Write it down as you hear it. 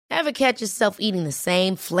Ever catch yourself eating the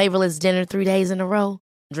same flavorless dinner 3 days in a row?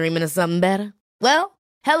 Dreaming of something better? Well,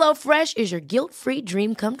 HelloFresh is your guilt-free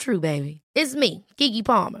dream come true, baby. It's me, Keke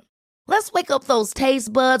Palmer. Let's wake up those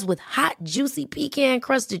taste buds with hot, juicy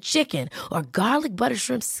pecan-crusted chicken or garlic butter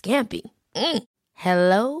shrimp scampi.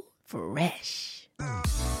 Hello Fresh.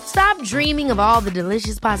 Stop dreaming of all the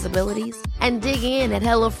delicious possibilities and dig in at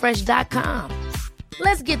HelloFresh.com.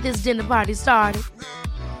 Let's get this dinner party started.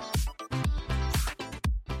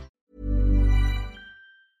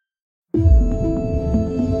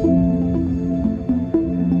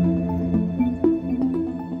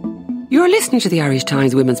 You're listening to the Irish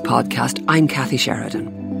Times Women's Podcast. I'm Kathy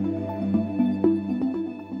Sheridan.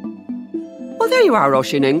 Well, there you are,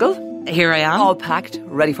 Roisin Ingle. Here I am. All packed,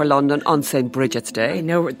 ready for London on St. Bridget's Day. I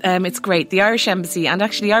know, it's great. The Irish Embassy, and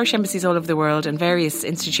actually Irish embassies all over the world and various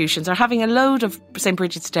institutions are having a load of St.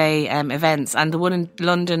 Bridget's Day events, and the one in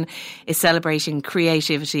London is celebrating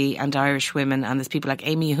creativity and Irish women, and there's people like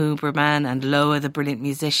Amy Huberman and Loa, the brilliant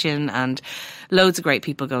musician, and loads of great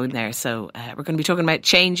people going there. So we're going to be talking about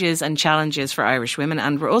changes and challenges for Irish women,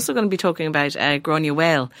 and we're also going to be talking about Gráinne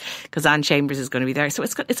Mhaol, because Anne Chambers is going to be there. So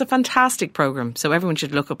it's a fantastic programme, so everyone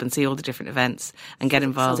should look up and see all the different events and get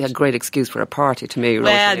involved. Sounds like a great excuse for a party to me,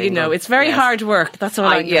 Well, Roisin you know, it's very hard work. That's all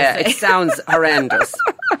I'm yeah, going to say. it sounds horrendous.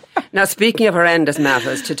 Now, speaking of horrendous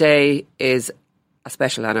matters, today is a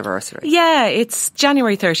special anniversary. Yeah, it's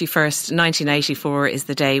January 31st, 1984 is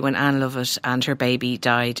the day when Anne Lovett and her baby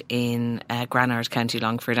died in Granard, County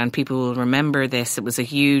Longford, and people will remember this. It was a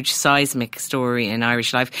huge seismic story in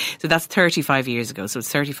Irish life. So that's 35 years ago. So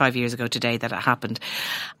it's 35 years ago today that it happened.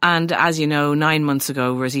 And as you know, 9 months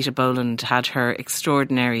ago, Rosita Boland had her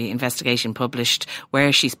extraordinary investigation published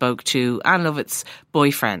where she spoke to Anne Lovett's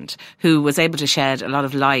boyfriend, who was able to shed a lot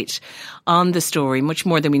of light on the story, much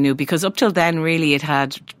more than we knew, because up till then, really, it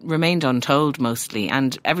had remained untold mostly,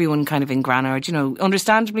 and everyone kind of in Granard, you know,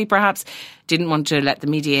 understandably perhaps didn't want to let the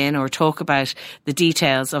media in or talk about the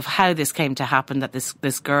details of how this came to happen, that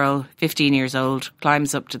this girl, 15 years old,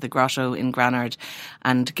 climbs up to the grotto in Granard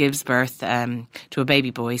and gives birth to a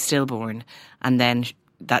baby boy, stillborn, and then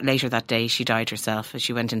that later that day she died herself as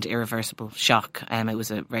she went into irreversible shock. It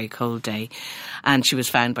was a very cold day, and she was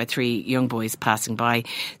found by 3 young boys passing by.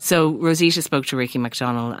 So Rosita spoke to Ricky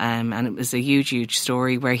McDonnell, and it was a huge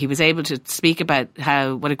story where he was able to speak about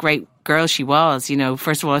what a great girl she was. You know,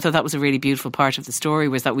 first of all, I thought that was a really beautiful part of the story,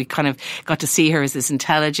 was that we kind of got to see her as this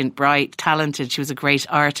intelligent, bright, talented. She was a great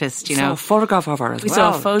artist, you know. We saw a photograph of her as well. We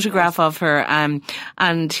saw a photograph of her,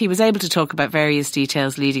 and he was able to talk about various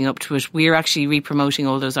details leading up to it. We're actually re-promoting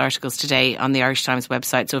all those articles today on the Irish Times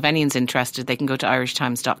website, so if anyone's interested, they can go to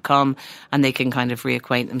irishtimes.com and they can kind of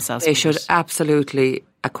reacquaint themselves They with should it. absolutely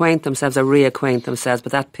acquaint themselves or reacquaint themselves,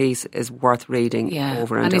 but that piece is worth reading over and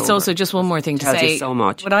over. And it's also just one more thing to Tells say. you so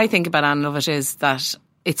much. What I think about Anne Lovett is that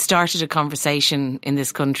it started a conversation in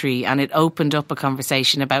this country, and it opened up a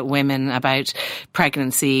conversation about women, about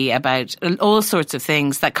pregnancy, about all sorts of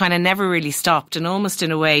things that kind of never really stopped. And almost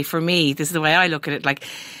in a way, for me, this is the way I look at it, like,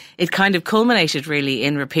 it kind of culminated really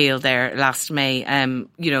in repeal there last May,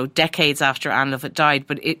 you know, decades after Anne Lovett died.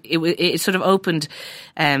 But it sort of opened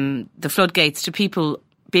the floodgates to people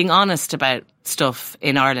being honest about stuff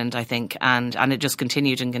in Ireland, I think, and it just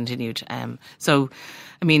continued and continued. So,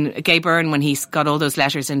 I mean, Gay Byrne, when he got all those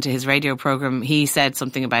letters into his radio programme, he said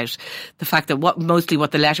something about the fact that what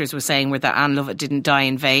the letters were saying were that Anne Lovett didn't die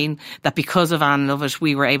in vain, that because of Anne Lovett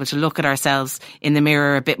we were able to look at ourselves in the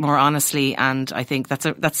mirror a bit more honestly, and I think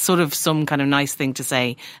that's sort of some kind of nice thing to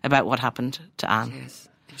say about what happened to Anne.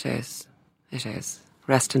 It is.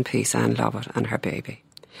 Rest in peace, Anne Lovett and her baby.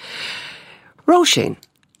 Roisin,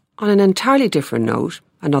 on an entirely different note,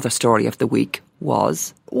 another story of the week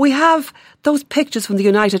was, we have those pictures from the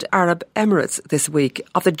United Arab Emirates this week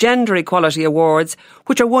of the Gender Equality Awards,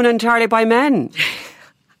 which are won entirely by men.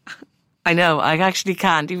 I know, I actually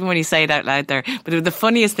can't, even when you say it out loud there. But the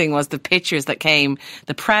funniest thing was the pictures that came,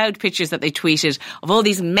 the proud pictures that they tweeted of all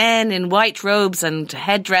these men in white robes and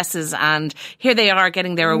headdresses, and here they are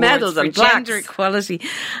getting their awards medals for and gender plaques. equality.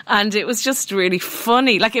 And it was just really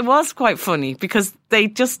funny. Like, it was quite funny because they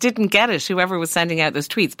just didn't get it, whoever was sending out those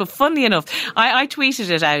tweets. But funnily enough, I tweeted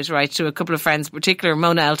it out, right, to a couple of friends, in particular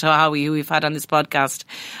Mona El Tahawi, who we've had on this podcast,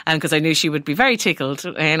 because I knew she would be very tickled,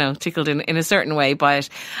 tickled in a certain way by it.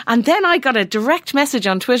 And then I got a direct message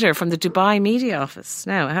on Twitter from the Dubai media office.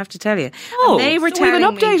 Now, I have to tell you. Oh, and they were so we have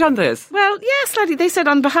an update on this. Well, yes, slightly. They said,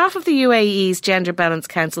 on behalf of the UAE's Gender Balance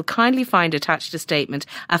Council, kindly find attached a statement,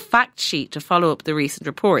 a fact sheet to follow up the recent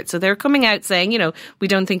report. So they're coming out saying, we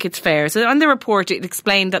don't think it's fair. So on the report, it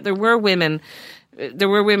explained that there were women there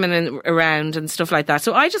were women around and stuff like that.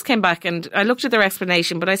 So I just came back and I looked at their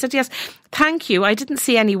explanation, but I said, yes, thank you. I didn't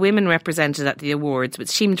see any women represented at the awards, which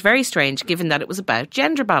seemed very strange given that it was about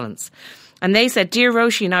gender balance. And they said, Dear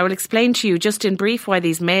Roisin, I will explain to you just in brief why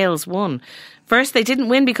these males won. First, they didn't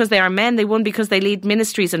win because they are men. They won because they lead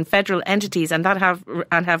ministries and federal entities and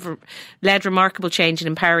have led remarkable change in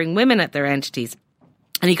empowering women at their entities.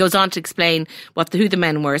 And he goes on to explain who the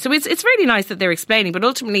men were. So it's really nice that they're explaining, but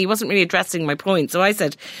ultimately he wasn't really addressing my point. So I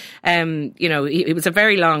said, it was a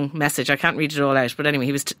very long message. I can't read it all out. But anyway,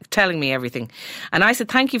 he was telling me everything. And I said,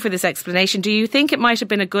 thank you for this explanation. Do you think it might have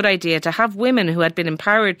been a good idea to have women who had been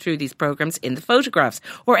empowered through these programmes in the photographs,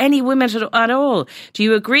 or any women at all? Do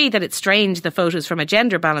you agree that it's strange the photos from a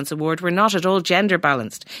gender balance award were not at all gender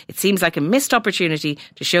balanced? It seems like a missed opportunity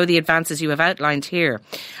to show the advances you have outlined here.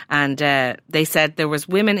 And they said there was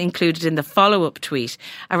women included in the follow-up tweet.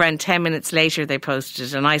 Around 10 minutes later they posted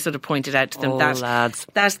it, and I sort of pointed out to them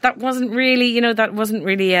that wasn't really,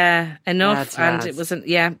 enough, and it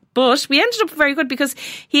wasn't, but we ended up very good because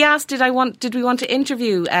he asked, did we want to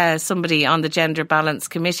interview somebody on the Gender Balance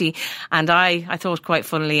Committee, and I thought quite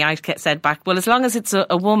funnily, I said back, well, as long as it's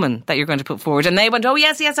a woman that you're going to put forward, and they went, oh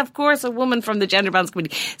yes, of course, a woman from the Gender Balance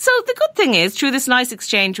Committee. So the good thing is, through this nice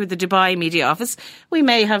exchange with the Dubai Media Office, we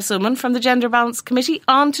may have someone from the Gender Balance Committee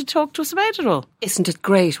on to talk to us about it all. Isn't it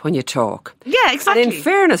great when you talk? Yeah, exactly. And in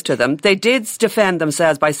fairness to them, they did defend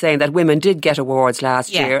themselves by saying that women did get awards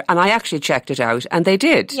last year, and I actually checked it out, and they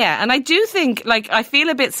did. Yeah, and I do think, I feel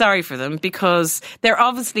a bit sorry for them because they're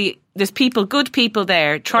obviously, there's good people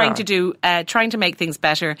there trying to make things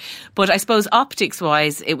better. But I suppose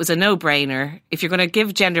optics-wise, it was a no-brainer. If you're going to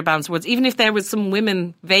give gender balance awards, even if there was some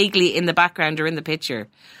women vaguely in the background or in the picture,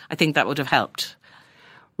 I think that would have helped.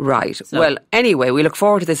 Right. So, well, anyway, we look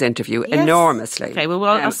forward to this interview enormously. Okay. Well,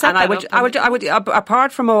 I'll set that up. I would,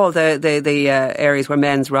 apart from all the areas where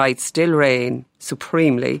men's rights still reign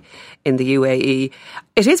supremely in the UAE,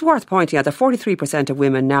 it is worth pointing out that 43% of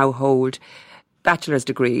women now hold bachelor's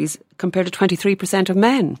degrees compared to 23% of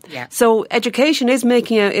men. Yeah. So education is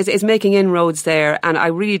making inroads there, and I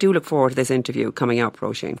really do look forward to this interview coming up,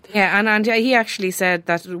 Roisin. Yeah, and he actually said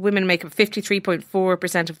that women make up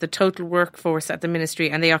 53.4% of the total workforce at the ministry,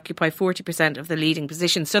 and they occupy 40% of the leading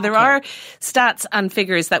positions. So there are stats and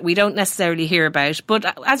figures that we don't necessarily hear about, but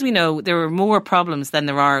as we know, there are more problems than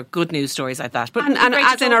there are good news stories like that. But and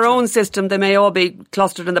as in our own system, they may all be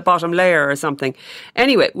clustered in the bottom layer or something.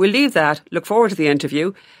 Anyway, we'll leave that. Look forward to the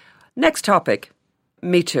interview. Next topic,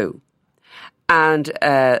 Me Too. And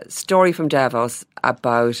a story from Davos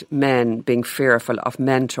about men being fearful of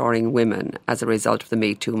mentoring women as a result of the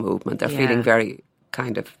Me Too movement. They're feeling very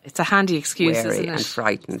kind of... It's a handy excuse, isn't it? And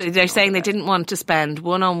frightened. They're saying they didn't want to spend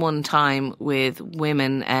one-on-one time with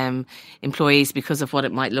women employees because of what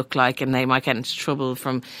it might look like, and they might get into trouble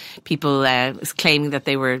from people claiming that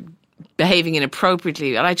they were behaving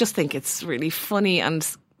inappropriately. And I just think it's really funny and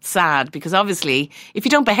sad, because obviously if you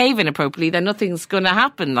don't behave inappropriately, then nothing's going to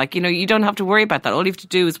happen. You don't have to worry about that. All you have to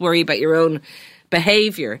do is worry about your own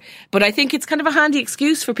behaviour. But I think it's kind of a handy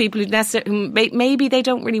excuse for people who maybe they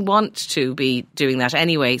don't really want to be doing that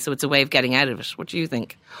anyway, so it's a way of getting out of it. What do you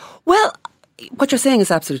think? Well, what you're saying is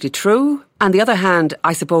absolutely true. On the other hand,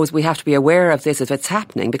 I suppose we have to be aware of this if it's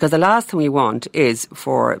happening, because the last thing we want is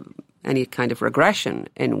for any kind of regression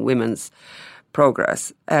in women's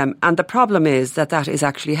progress. And the problem is that is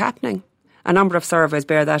actually happening. A number of surveys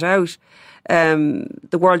bear that out.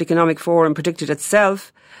 The World Economic Forum predicted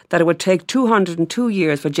itself that it would take 202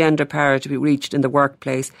 years for gender parity to be reached in the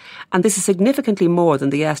workplace. And this is significantly more than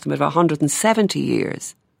the estimate of 170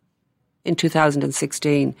 years in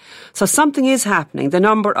 2016. So something is happening. The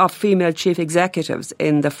number of female chief executives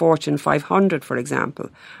in the Fortune 500, for example,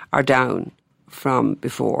 are down from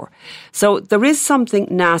before. So there is something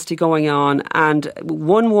nasty going on, and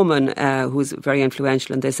one woman who's very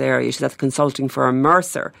influential in this area, she's at the consulting firm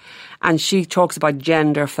Mercer, and she talks about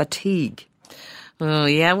gender fatigue. Oh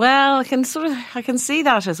yeah, well, I can see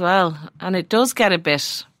that as well, and it does get a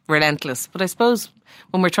bit relentless. But I suppose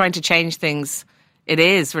when we're trying to change things, it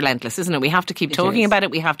is relentless, isn't it? We have to keep talking about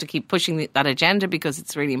it. We have to keep pushing that agenda because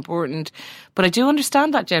it's really important. But I do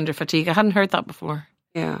understand that gender fatigue. I hadn't heard that before.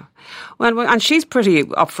 Yeah. Well, and she's pretty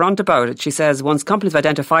upfront about it. She says once companies have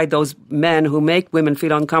identified those men who make women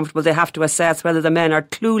feel uncomfortable, they have to assess whether the men are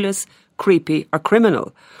clueless, creepy or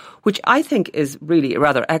criminal, which I think is really a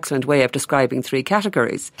rather excellent way of describing three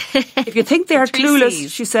categories. If you think they are clueless,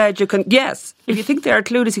 C's. She said, if you think they are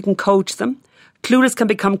clueless, you can coach them. Clueless can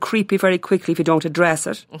become creepy very quickly if you don't address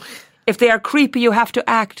it. If they are creepy, you have to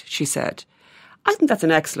act, she said. I think that's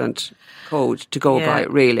an excellent code to go by,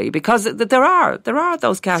 really, because there are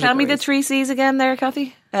those categories. Tell me the 3 C's again there,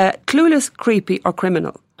 Kathy. Clueless, creepy or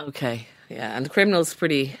criminal. Okay, yeah, and the criminal's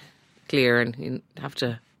pretty clear and you have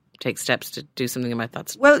to take steps to do something about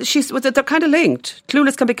that. Well, they're kind of linked.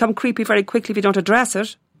 Clueless can become creepy very quickly if you don't address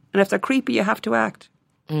it, and if they're creepy, you have to act.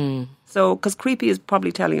 So, because creepy is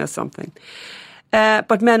probably telling us something.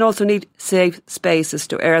 But men also need safe spaces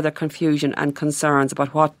to air their confusion and concerns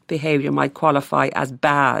about what behaviour might qualify as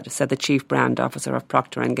bad, said the Chief Brand Officer of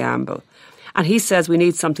Procter & Gamble. And he says we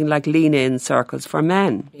need something like lean-in circles for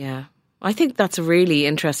men. Yeah. I think that's really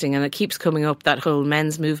interesting, and it keeps coming up, that whole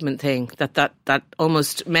men's movement thing, that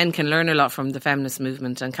almost men can learn a lot from the feminist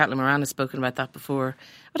movement, and Caitlin Moran has spoken about that before.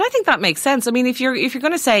 But I think that makes sense. I mean, if you're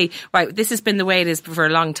going to say, right, this has been the way it is for a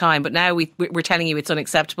long time, but now we're telling you it's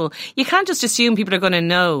unacceptable, you can't just assume people are going to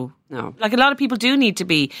know. No. Like, a lot of people do need to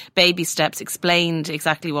be baby steps explained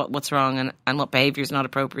exactly what's wrong and what behaviour is not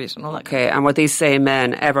appropriate and all that. Okay, and were these same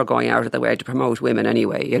men ever going out of their way to promote women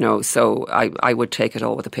anyway, you know? So I would take it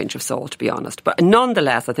all with a pinch of salt, to be honest. But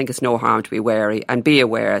nonetheless, I think it's no harm to be wary and be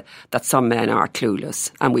aware that some men are clueless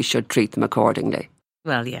and we should treat them accordingly.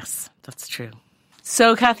 Well, yes, that's true.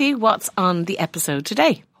 So, Kathy, what's on the episode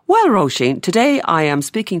today? Well, Roisin, today I am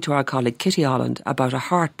speaking to our colleague Kitty Holland about a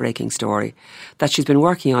heartbreaking story that she's been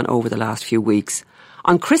working on over the last few weeks.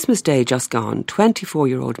 On Christmas Day just gone,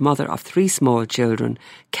 24-year-old mother of 3 small children,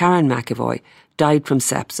 Karen McAvoy, died from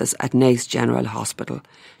sepsis at Naas General Hospital,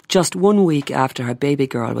 just 1 week after her baby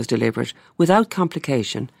girl was delivered without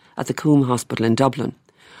complication at the Coombe Hospital in Dublin.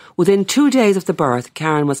 Within 2 days of the birth,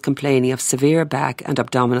 Karen was complaining of severe back and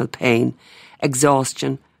abdominal pain,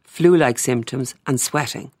 exhaustion, flu-like symptoms and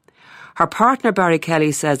sweating. Her partner Barry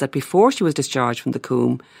Kelly says that before she was discharged from the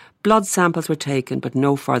Coombe, blood samples were taken but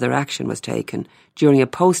no further action was taken during a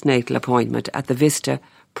postnatal appointment at the Vista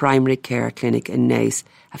Primary Care Clinic in Naas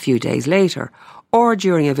a few days later, or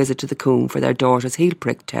during a visit to the Coombe for their daughter's heel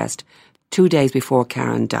prick test 2 days before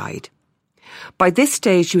Karen died. By this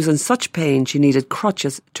stage she was in such pain she needed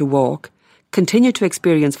crutches to walk, continued to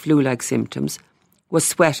experience flu-like symptoms, was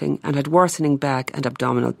sweating and had worsening back and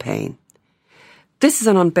abdominal pain. This is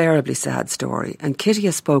an unbearably sad story, and Kitty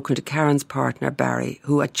has spoken to Karen's partner Barry,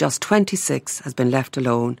 who at just 26 has been left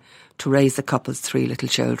alone to raise the couple's 3 little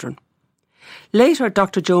children. Later,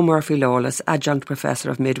 Dr. Joe Murphy-Lawless, Adjunct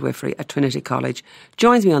Professor of Midwifery at Trinity College,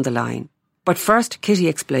 joins me on the line. But first, Kitty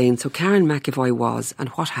explains who Karen McAvoy was and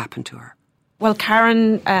what happened to her. Well,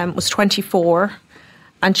 Karen was 24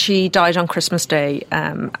 and she died on Christmas Day,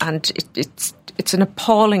 and it's an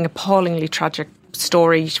appallingly tragic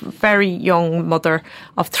story. She's a very young mother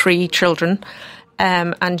of 3 children,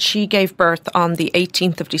 and she gave birth on the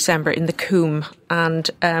 18th of December in the Coombe,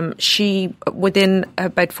 and she, within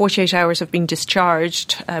about 48 hours of being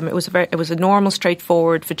discharged, it was a normal,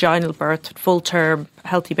 straightforward vaginal birth, full-term,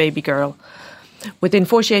 healthy baby girl. Within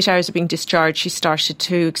 48 hours of being discharged, she started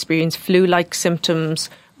to experience flu-like symptoms,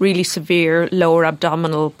 really severe lower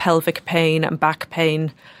abdominal, pelvic pain and back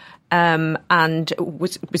pain, and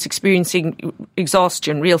was experiencing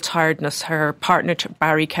exhaustion, real tiredness. Her partner,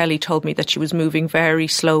 Barry Kelly, told me that she was moving very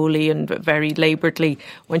slowly and very labouredly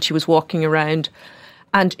when she was walking around.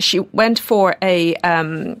 And she went for a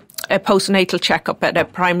postnatal checkup at a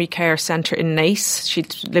primary care centre in Naas.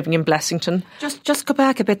 She's living in Blessington. Just go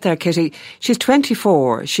back a bit there, Kitty. She's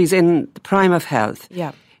 24. She's in the prime of health.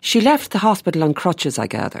 Yeah. She left the hospital on crutches, I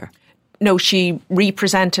gather. No, she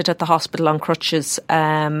represented at the hospital on crutches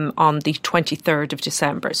on the 23rd of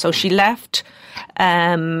December. So she left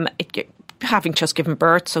having just given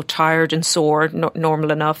birth, so tired and sore,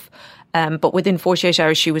 normal enough. But within 48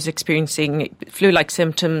 hours, she was experiencing flu-like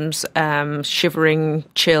symptoms, shivering,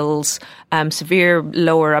 chills, severe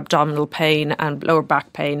lower abdominal pain and lower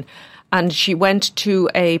back pain. And she went for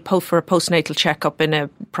a postnatal checkup in a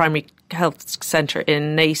primary health centre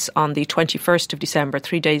in Naas on the 21st of December,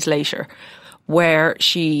 3 days later, where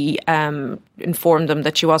she informed them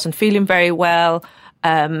that she wasn't feeling very well.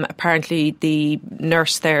 Apparently the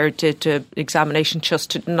nurse there did an examination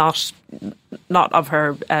just not of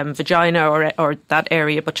her vagina or that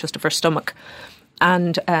area, but just of her stomach.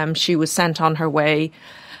 And she was sent on her way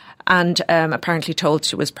and apparently told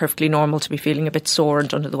she was perfectly normal to be feeling a bit sore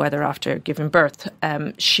and under the weather after giving birth.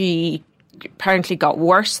 She apparently got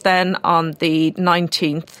worse then on the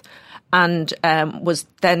 19th and was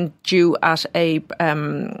then due at a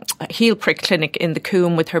heel prick clinic in the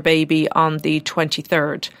Coombe with her baby on the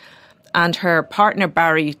 23rd. And her partner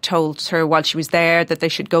Barry told her while she was there that they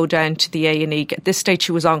should go down to the A&E. At this stage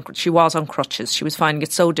she was on crutches. She was finding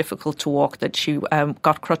it so difficult to walk that she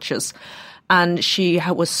got crutches. and she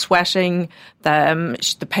was sweating.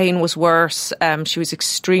 The pain was worse. She was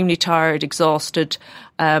extremely tired, exhausted,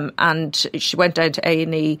 and she went down to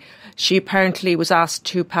A&E. She apparently was asked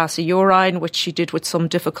to pass a urine, which she did with some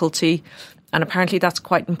difficulty, and apparently that's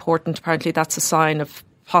quite important. Apparently that's a sign of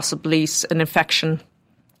possibly an infection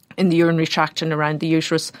in the urinary tract and around the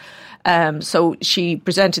uterus. So she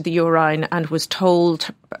presented the urine and was told,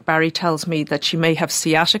 Barry tells me, that she may have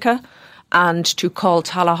sciatica and to call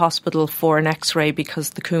Tallaght Hospital for an X-ray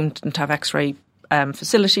because the Coombe didn't have X-ray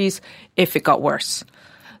facilities if it got worse.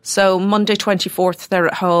 So Monday 24th, they're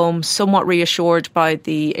at home, somewhat reassured by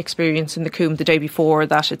the experience in the Coombe the day before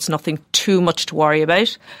that it's nothing too much to worry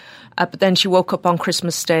about. But then she woke up on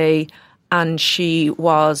Christmas Day and she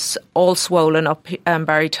was all swollen up.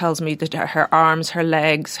 Barry tells me that her arms, her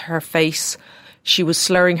legs, her face, she was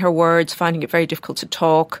slurring her words, finding it very difficult to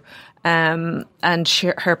talk. And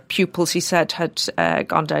her pupils, he said, had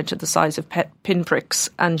gone down to the size of pinpricks,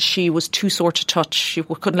 and she was too sore to touch. She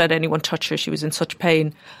couldn't let anyone touch her. She was in such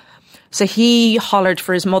pain. So he hollered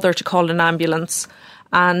for his mother to call an ambulance,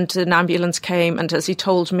 and an ambulance came, and as he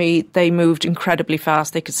told me, they moved incredibly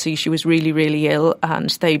fast. They could see she was really, really ill, and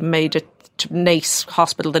they made it to Naas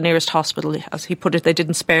Hospital, the nearest hospital. As he put it, they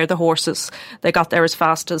didn't spare the horses. They got there as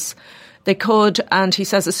fast as they could, and he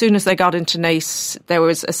says as soon as they got into Naas, there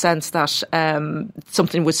was a sense that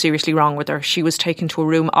something was seriously wrong with her. She was taken to a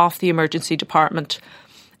room off the emergency department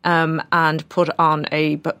and put on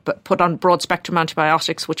broad spectrum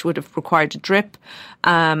antibiotics, which would have required a drip.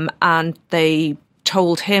 And they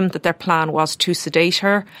told him that their plan was to sedate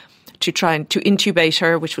her, to try and to intubate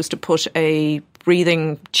her, which was to put a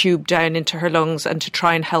breathing tube down into her lungs and to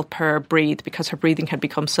try and help her breathe because her breathing had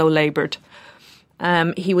become so laboured.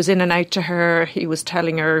 He was in and out to her. He was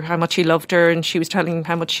telling her how much he loved her and she was telling him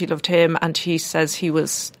how much she loved him. And he says he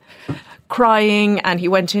was crying and he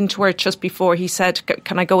went into her just before. He said,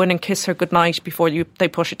 can I go in and kiss her goodnight before they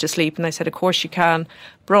push her to sleep? And they said, of course you can.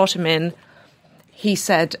 Brought him in. He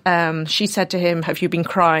said, she said to him, have you been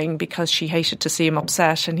crying? Because she hated to see him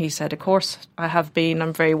upset. And he said, of course I have been.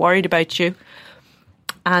 I'm very worried about you.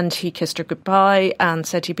 And he kissed her goodbye and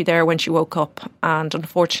said he'd be there when she woke up. And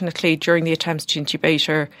unfortunately, during the attempts to intubate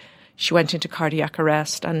her, she went into cardiac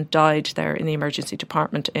arrest and died there in the emergency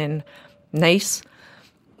department in Naas.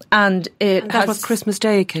 And that was Christmas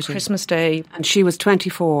Day, Kitty. Christmas Day. And she was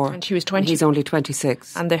 24. And she was 20. And he's only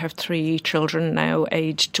 26. And they have 3 children now,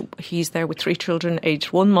 he's there with 3 children,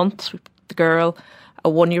 aged 1 month, the girl, a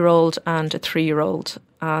 1-year-old and a 3-year-old.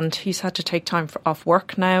 And he's had to take time off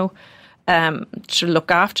work now to look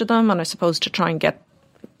after them and I suppose to try and get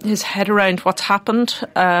his head around what's happened.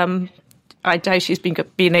 I doubt he's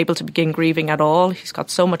been able to begin grieving at all. He's got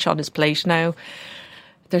so much on his plate now.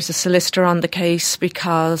 There's a solicitor on the case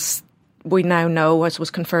because we now know, as was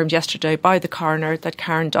confirmed yesterday by the coroner, that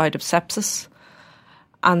Karen died of sepsis.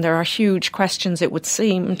 And there are huge questions, it would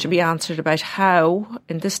seem, to be answered about how,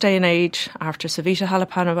 in this day and age, after Savita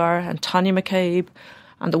Halappanavar and Tanya McCabe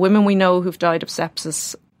and the women we know who've died of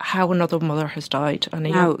sepsis, how another mother has died.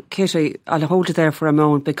 Now, Kitty, I'll hold you there for a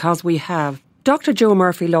moment because we have Dr. Jo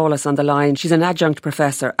Murphy-Lawless on the line. She's an adjunct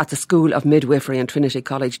professor at the School of Midwifery and Trinity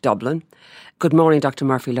College, Dublin. Good morning, Dr.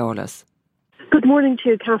 Murphy-Lawless. Good morning to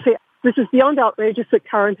you, Kathy. This is beyond outrageous that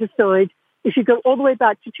Karen has died. If you go all the way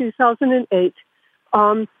back to 2008,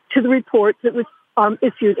 to the report that was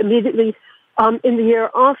issued immediately in the year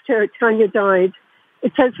after Tanya died,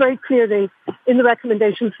 it says very clearly in the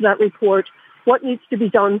recommendations for that report what needs to be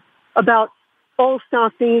done about all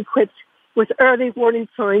staff being equipped with early warning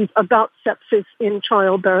signs about sepsis in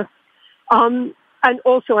childbirth. And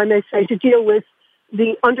also, I may say, to deal with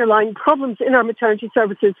the underlying problems in our maternity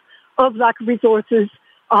services of lack of resources,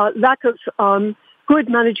 lack of good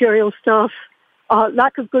managerial staff,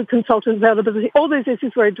 lack of good consultant availability. All those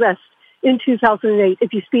issues were addressed in 2008.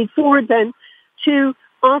 If you speed forward then to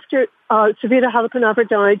after Savita Halappanavar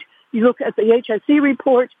died, you look at the HSE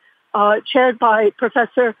report chaired by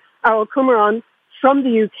Professor Aral Kumaran from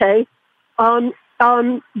the UK.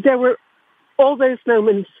 There were all those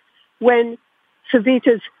moments when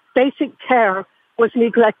Savita's basic care was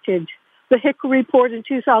neglected. The HICL report in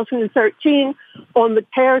 2013 on the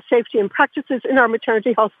care, safety and practices in our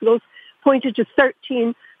maternity hospitals pointed to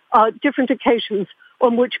 13 different occasions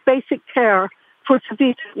on which basic care for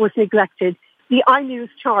Savita was neglected. The iNews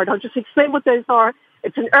chart, I'll just explain what those are.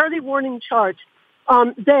 It's an early warning chart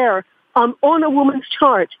on a woman's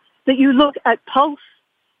chart that you look at pulse,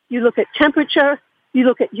 you look at temperature, you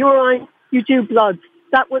look at urine, you do blood.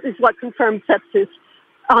 That is what confirms sepsis.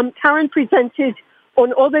 Karen presented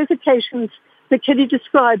on all those occasions that Kitty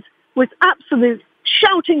describes with absolute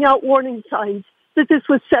shouting out warning signs that this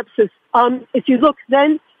was sepsis. If you look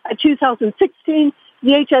then at 2016,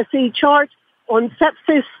 the HSE chart on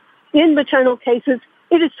sepsis in maternal cases,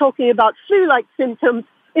 it is talking about flu-like symptoms.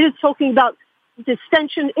 It is talking about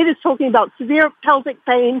distension. It is talking about severe pelvic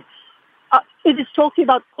pain. It is talking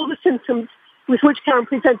about all the symptoms with which Karen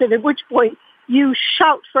presented, at which point you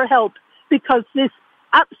shout for help, because this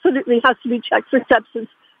absolutely has to be checked for sepsis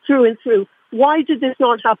through and through. Why did this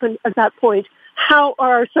not happen at that point? How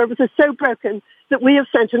are our services so broken that we have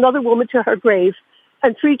sent another woman to her grave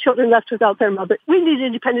and 3 children left without their mother? We need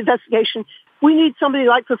independent investigation. We need somebody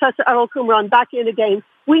like Professor Errol Qumran back in again.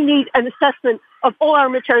 We need an assessment of all our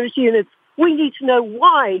maternity units. We need to know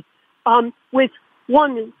why, with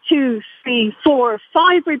 1, 2, 3, 4,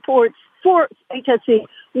 5 reports, 4 HSE,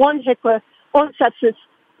 1 HIQA on sepsis,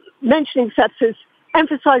 mentioning sepsis,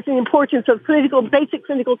 emphasizing the importance of basic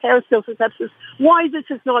clinical care still for sepsis. Why this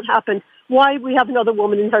has not happened? Why we have another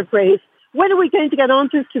woman in her grave? When are we going to get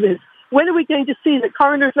answers to this? When are we going to see that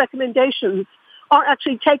coroner's recommendations are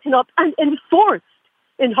actually taken up and enforced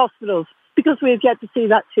in hospitals? Because we have yet to see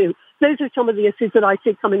that too. Those are some of the issues that I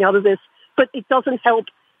see coming out of this. But it doesn't help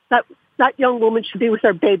that young woman should be with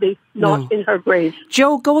her baby, not in her grave.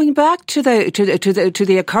 Jo, going back to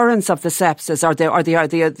the occurrence of the sepsis or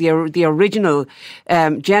the original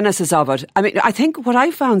genesis of it, I mean, I think what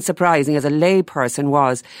I found surprising as a layperson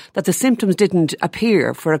was that the symptoms didn't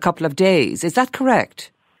appear for a couple of days. Is that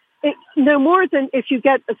correct? No more than if you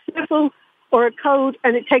get a sniffle or a cold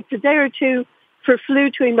and it takes a day or two for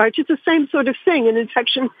flu to emerge. It's the same sort of thing. An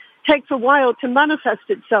infection takes a while to manifest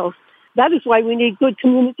itself. That is why we need good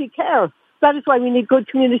community care. That is why we need good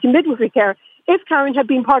community midwifery care. If Karen had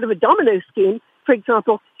been part of a domino scheme, for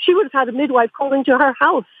example, she would have had a midwife calling to her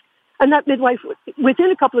house. And that midwife,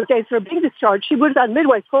 within a couple of days of her being discharged, she would have had a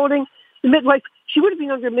midwife calling. She would have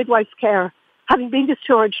been under midwife's care, having been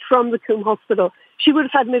discharged from the Coombe Hospital. She would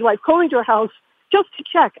have had a midwife calling to her house just to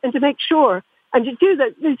check and to make sure and to do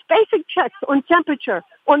these basic checks on temperature,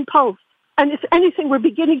 on pulse. And if anything were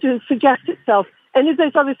beginning to suggest itself, any of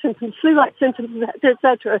those other symptoms, flu-like symptoms,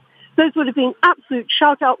 etc., those would have been absolute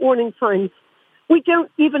shout-out warning signs. We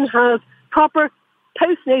don't even have proper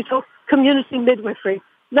postnatal community midwifery,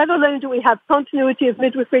 let alone do we have continuity of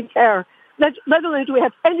midwifery care, let alone do we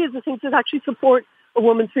have any of the things that actually support a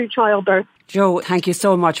woman through childbirth. Jo, thank you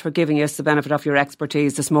so much for giving us the benefit of your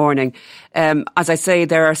expertise this morning. As I say,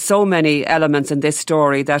 there are so many elements in this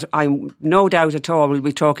story that I'm no doubt at all we'll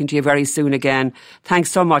be talking to you very soon again. Thanks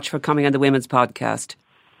so much for coming on the Women's Podcast.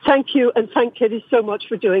 Thank you, and thank Kitty so much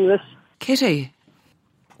for doing this. Kitty,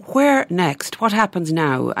 where next? What happens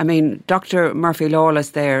now? I mean, Dr. Murphy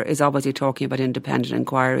Lawless there is obviously talking about independent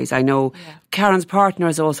inquiries. I know Karen's partner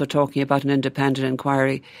is also talking about an independent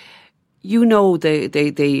inquiry. You know the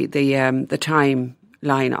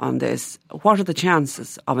timeline on this. What are the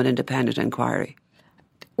chances of an independent inquiry?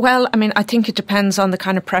 Well, I mean, I think it depends on the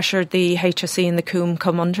kind of pressure the HSE and the Coombe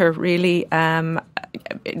come under, really. I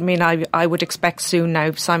mean, I would expect soon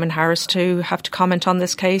now Simon Harris to have to comment on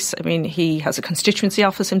this case. I mean, he has a constituency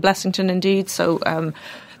office in Blessington, indeed, so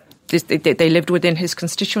they lived within his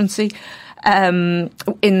constituency. In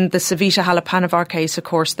the Savita Halappanavar case, of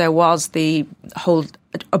course, there was the whole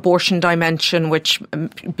abortion dimension, which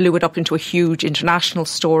blew it up into a huge international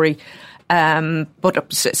story.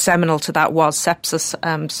 But seminal to that was sepsis.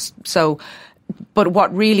 But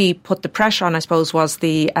what really put the pressure on, I suppose, was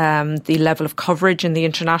the level of coverage and the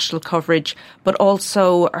international coverage, but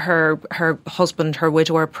also her husband, her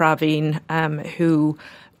widower, Praveen, who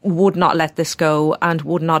would not let this go and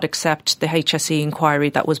would not accept the HSE inquiry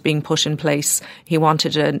that was being put in place. He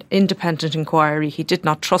wanted an independent inquiry. He did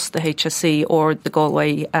not trust the HSE or the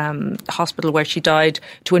Galway hospital where she died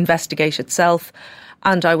to investigate itself.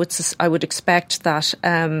 And I would expect that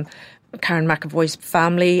Karen McAvoy's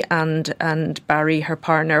family and Barry, her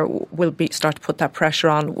partner, will start to put that pressure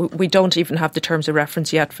on. We don't even have the terms of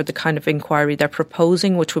reference yet for the kind of inquiry they're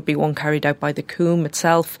proposing, which would be one carried out by the Coombe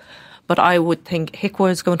itself. But I would think HIQA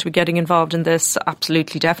is going to be getting involved in this.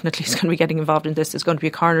 Absolutely, definitely is going to be getting involved in this. There's going to be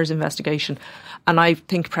a coroner's investigation. And I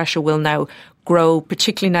think pressure will now grow,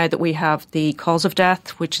 particularly now that we have the cause of death,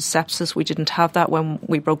 which is sepsis. We didn't have that when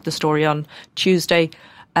we broke the story on Tuesday.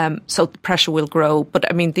 So the pressure will grow.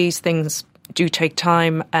 But I mean, these things do take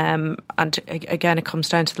time. And again, it comes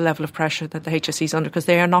down to the level of pressure that the HSE is under, because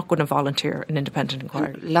they are not going to volunteer an independent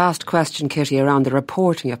inquiry. Last question, Kitty, around the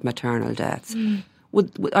reporting of maternal deaths.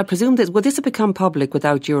 I presume would this have become public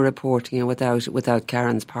without your reporting and without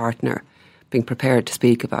Karen's partner being prepared to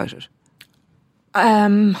speak about it?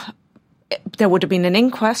 there would have been an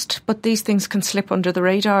inquest, but these things can slip under the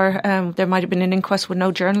radar. There might have been an inquest with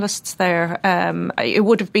no journalists there. It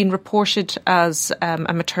would have been reported as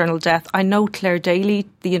a maternal death. I know Claire Daly,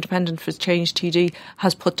 the Independent for Change TD,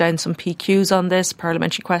 has put down some PQs on this,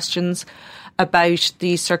 parliamentary questions, about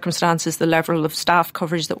the circumstances, the level of staff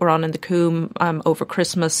coverage that were on in the Coombe over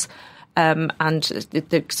Christmas, and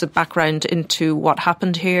the background into what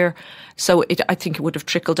happened here. So I think it would have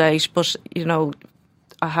trickled out. But, you know,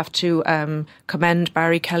 I have to commend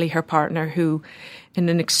Barry Kelly, her partner, who, in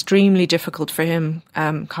an extremely difficult for him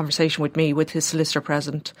conversation with me, with his solicitor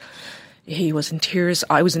present, he was in tears.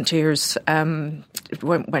 I was in tears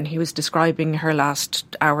when he was describing her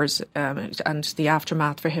last hours and the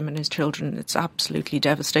aftermath for him and his children. It's absolutely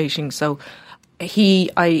devastating. So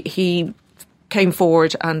he came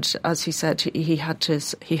forward, and as he said, he had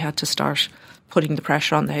to start putting the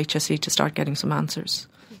pressure on the HSE to start getting some answers.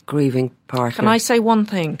 Grieving partner. Can I say one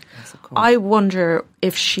thing? Yes, of course. I wonder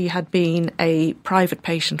if she had been a private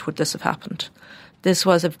patient, would this have happened? This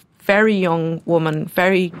was a very young woman,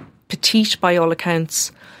 very petite by all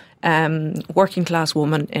accounts, working class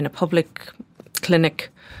woman in a public clinic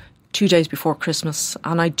 2 days before Christmas.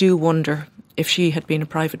 And I do wonder if she had been a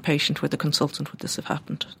private patient with a consultant, would this have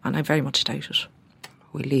happened? And I very much doubt it.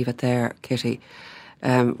 We'll leave it there, Kitty.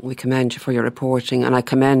 We commend you for your reporting, and I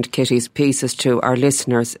commend Kitty's pieces to our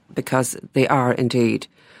listeners, because they are indeed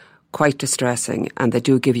quite distressing, and they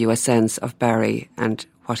do give you a sense of Barry and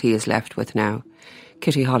what he is left with now.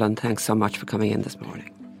 Kitty Holland, thanks so much for coming in this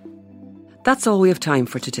morning. That's all we have time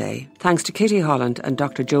for today. Thanks to Kitty Holland and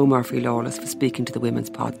Dr. Joe Murphy-Lawless for speaking to the Women's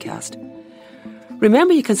Podcast.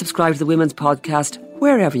 Remember, you can subscribe to the Women's Podcast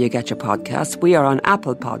wherever you get your podcasts. We are on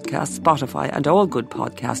Apple Podcasts, Spotify and all good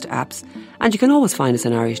podcast apps. And you can always find us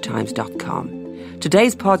on irishtimes.com.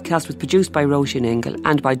 Today's podcast was produced by Roisin Ingle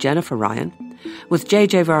and by Jennifer Ryan, with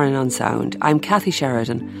JJ Vernon on sound. I'm Kathy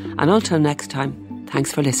Sheridan, and until next time,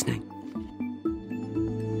 thanks for listening.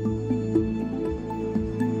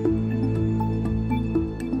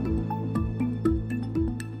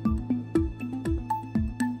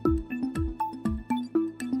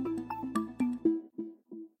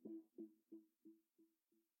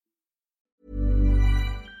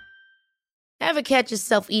 Ever catch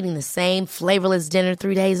yourself eating the same flavorless dinner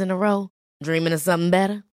 3 days in a row? Dreaming of something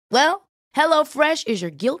better? Well, HelloFresh is your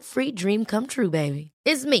guilt-free dream come true, baby.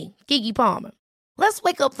 It's me, Keke Palmer. Let's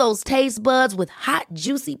wake up those taste buds with hot,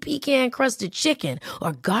 juicy pecan-crusted chicken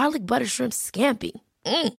or garlic butter shrimp scampi.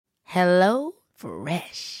 Hello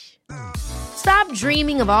Fresh. Stop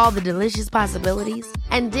dreaming of all the delicious possibilities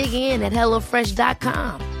and dig in at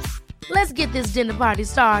HelloFresh.com. Let's get this dinner party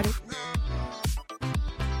started.